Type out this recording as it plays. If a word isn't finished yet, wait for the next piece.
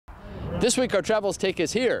This week our travels take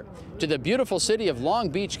us here to the beautiful city of Long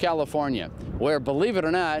Beach, California, where, believe it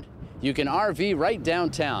or not, you can RV right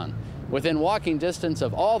downtown within walking distance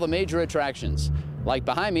of all the major attractions. Like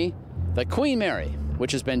behind me, the Queen Mary,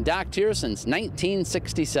 which has been docked here since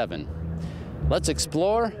 1967. Let's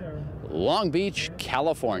explore Long Beach,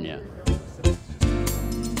 California.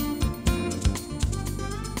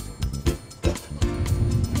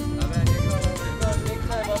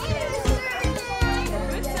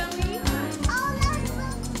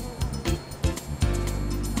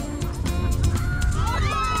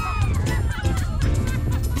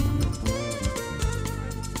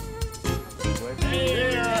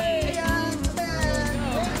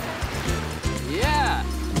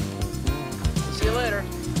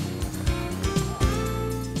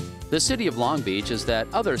 The city of Long Beach is that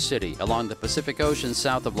other city along the Pacific Ocean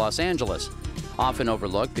south of Los Angeles. Often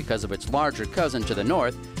overlooked because of its larger cousin to the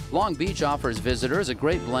north, Long Beach offers visitors a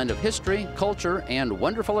great blend of history, culture, and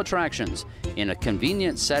wonderful attractions in a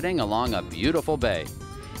convenient setting along a beautiful bay.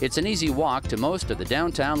 It's an easy walk to most of the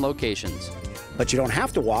downtown locations. But you don't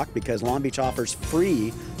have to walk because Long Beach offers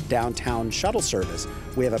free downtown shuttle service.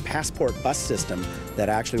 We have a passport bus system that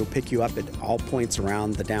actually will pick you up at all points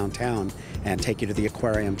around the downtown and take you to the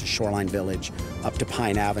aquarium, to Shoreline Village, up to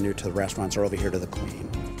Pine Avenue to the restaurants, or over here to the Queen.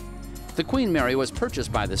 The Queen Mary was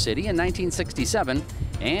purchased by the city in 1967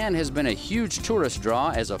 and has been a huge tourist draw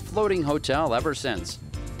as a floating hotel ever since.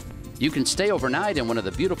 You can stay overnight in one of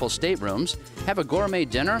the beautiful staterooms, have a gourmet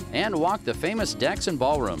dinner, and walk the famous decks and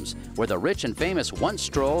ballrooms, where the rich and famous once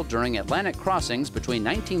strolled during Atlantic crossings between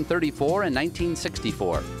 1934 and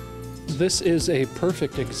 1964. This is a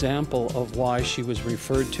perfect example of why she was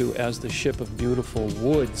referred to as the Ship of Beautiful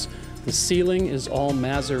Woods. The ceiling is all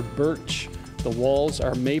Mazar birch. The walls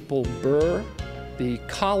are maple burr. The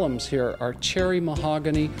columns here are cherry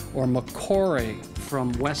mahogany or makore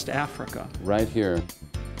from West Africa. Right here.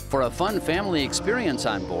 For a fun family experience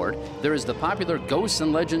on board, there is the popular Ghosts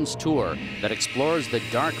and Legends tour that explores the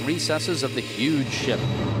dark recesses of the huge ship.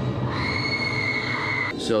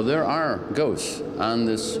 So there are ghosts on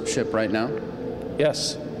this ship right now?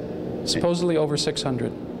 Yes, supposedly over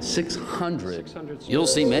 600. 600? You'll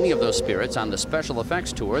see many of those spirits on the special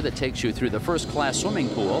effects tour that takes you through the first-class swimming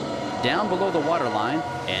pool, down below the waterline,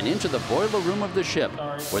 and into the boiler room of the ship,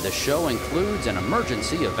 where the show includes an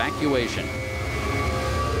emergency evacuation.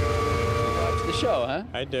 The show, huh?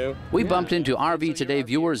 I do. We bumped into RV Today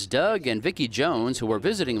viewers Doug and Vicki Jones, who were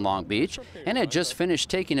visiting Long Beach and had just finished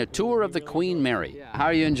taking a tour of the Queen Mary. How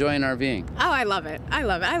are you enjoying RVing? Oh, I love it. I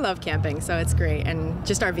love it. I love camping, so it's great. And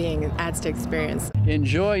just RVing adds to experience.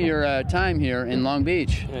 Enjoy your time here in Long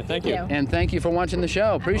Beach. Yeah, thank you. And thank you for watching the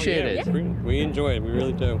show. Appreciate it. We enjoy it. We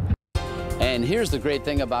really do. And here's the great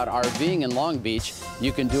thing about RVing in Long Beach.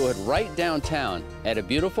 You can do it right downtown at a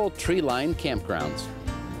beautiful tree-lined campgrounds.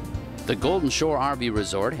 The Golden Shore RV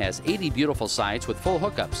Resort has 80 beautiful sites with full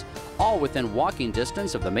hookups, all within walking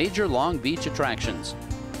distance of the major Long Beach attractions.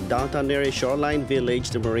 Downtown area, Shoreline Village,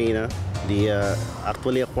 the marina. The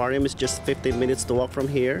actually aquarium is just 15 minutes to walk from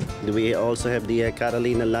here. We also have the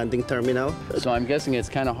Catalina landing terminal. So I'm guessing it's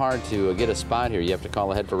kind of hard to get a spot here. You have to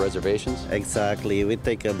call ahead for reservations? Exactly. We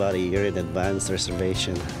take about a year in advance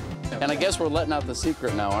reservation. And I guess we're letting out the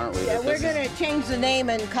secret now, aren't we? Yeah, we're going to change the name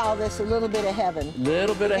and call this A Little Bit of Heaven.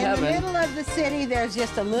 Little bit of heaven. In the middle of the city, there's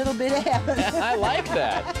just a little bit of heaven. I like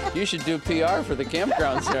that. You should do PR for the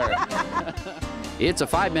campgrounds here. It's a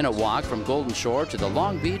 5-minute walk from Golden Shore to the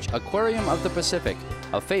Long Beach Aquarium of the Pacific,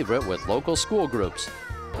 a favorite with local school groups.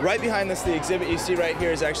 Right behind us, the exhibit you see right here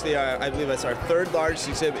is actually, I believe that's our third largest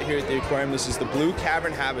exhibit here at the aquarium. This is the Blue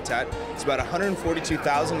Cavern Habitat. It's about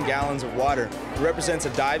 142,000 gallons of water. It represents a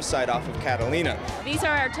dive site off of Catalina. These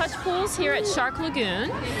are our touch pools here at Shark Lagoon,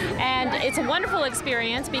 and it's a wonderful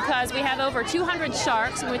experience because we have over 200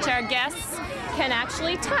 sharks in which our guests can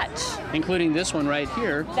actually touch. Including this one right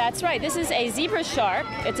here. That's right. This is a zebra shark.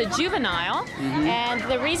 It's a juvenile, and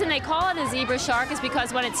the reason they call it a zebra shark is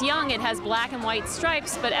because when it's young it has black and white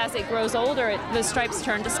stripes, but as it grows older the stripes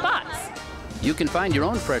turn to spots. You can find your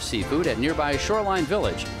own fresh seafood at nearby Shoreline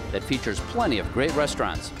Village that features plenty of great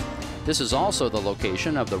restaurants. This is also the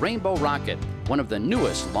location of the Rainbow Rocket, one of the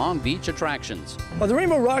newest Long Beach attractions. Well, the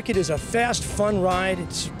Rainbow Rocket is a fast, fun ride.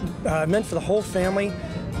 It's meant for the whole family.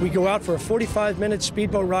 We go out for a 45-minute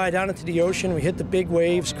speedboat ride out into the ocean. We hit the big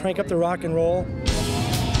waves, crank up the rock and roll.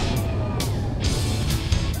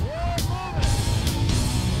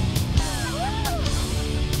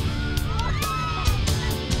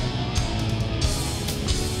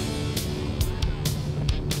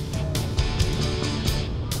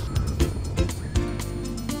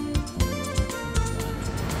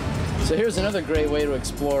 So here's Here's another great way to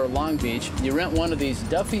explore Long Beach. You rent one of these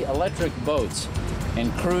Duffy electric boats and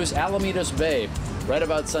cruise Alamitos Bay right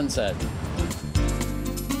about sunset.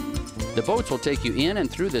 The boats will take you in and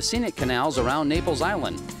through the scenic canals around Naples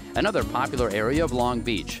Island, another popular area of Long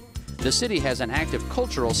Beach. The city has an active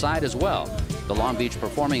cultural side as well. The Long Beach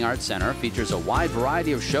Performing Arts Center features a wide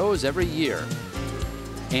variety of shows every year.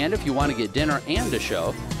 And if you want to get dinner and a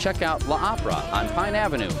show, check out La Opera on Pine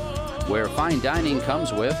Avenue, where fine dining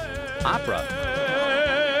comes with opera.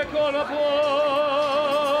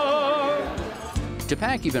 To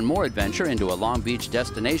pack even more adventure into a Long Beach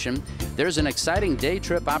destination, there's an exciting day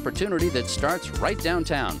trip opportunity that starts right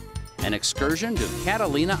downtown, an excursion to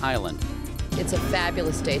Catalina Island. It's a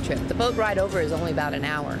fabulous day trip. The boat ride over is only about an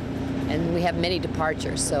hour, and we have many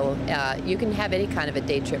departures, so you can have any kind of a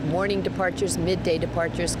day trip. Morning departures, midday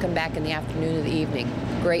departures, come back in the afternoon or the evening.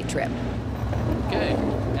 Great trip. Okay,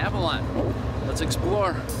 Avalon, let's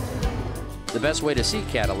explore. The best way to see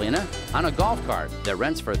Catalina, on a golf cart that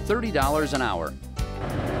rents for $30 an hour.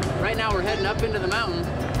 Right now we're heading up into the mountain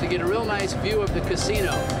to get a real nice view of the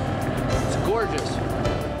casino. It's gorgeous.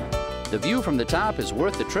 The view from the top is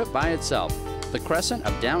worth the trip by itself. The crescent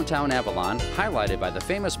of downtown Avalon, highlighted by the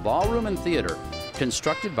famous ballroom and theater,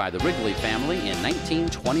 constructed by the Wrigley family in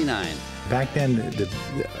 1929. Back then,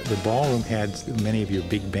 the ballroom had many of your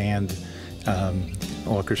big band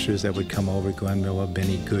orchestras that would come over, Glenn Miller,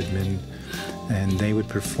 Benny Goodman, and they would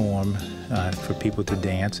perform for people to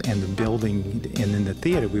dance. And the building, and in the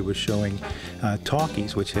theater, we were showing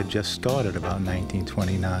talkies, which had just started about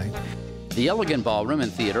 1929. The elegant ballroom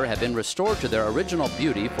and theater have been restored to their original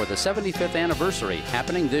beauty for the 75th anniversary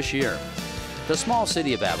happening this year. The small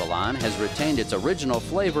city of Avalon has retained its original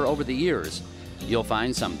flavor over the years. You'll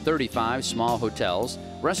find some 35 small hotels,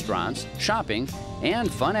 restaurants, shopping, and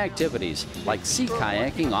fun activities like sea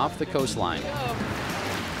kayaking off the coastline.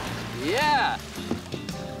 Yeah!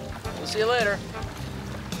 We'll see you later.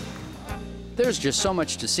 There's just so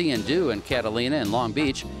much to see and do in Catalina and Long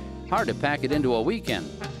Beach. Hard to pack it into a weekend.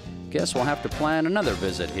 Guess we'll have to plan another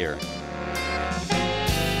visit here.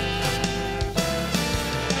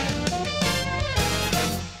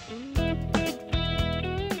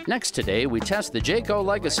 Next today, we test the Jayco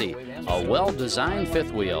Legacy, a well-designed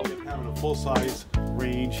fifth wheel. A full-size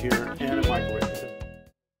range here and a microwave.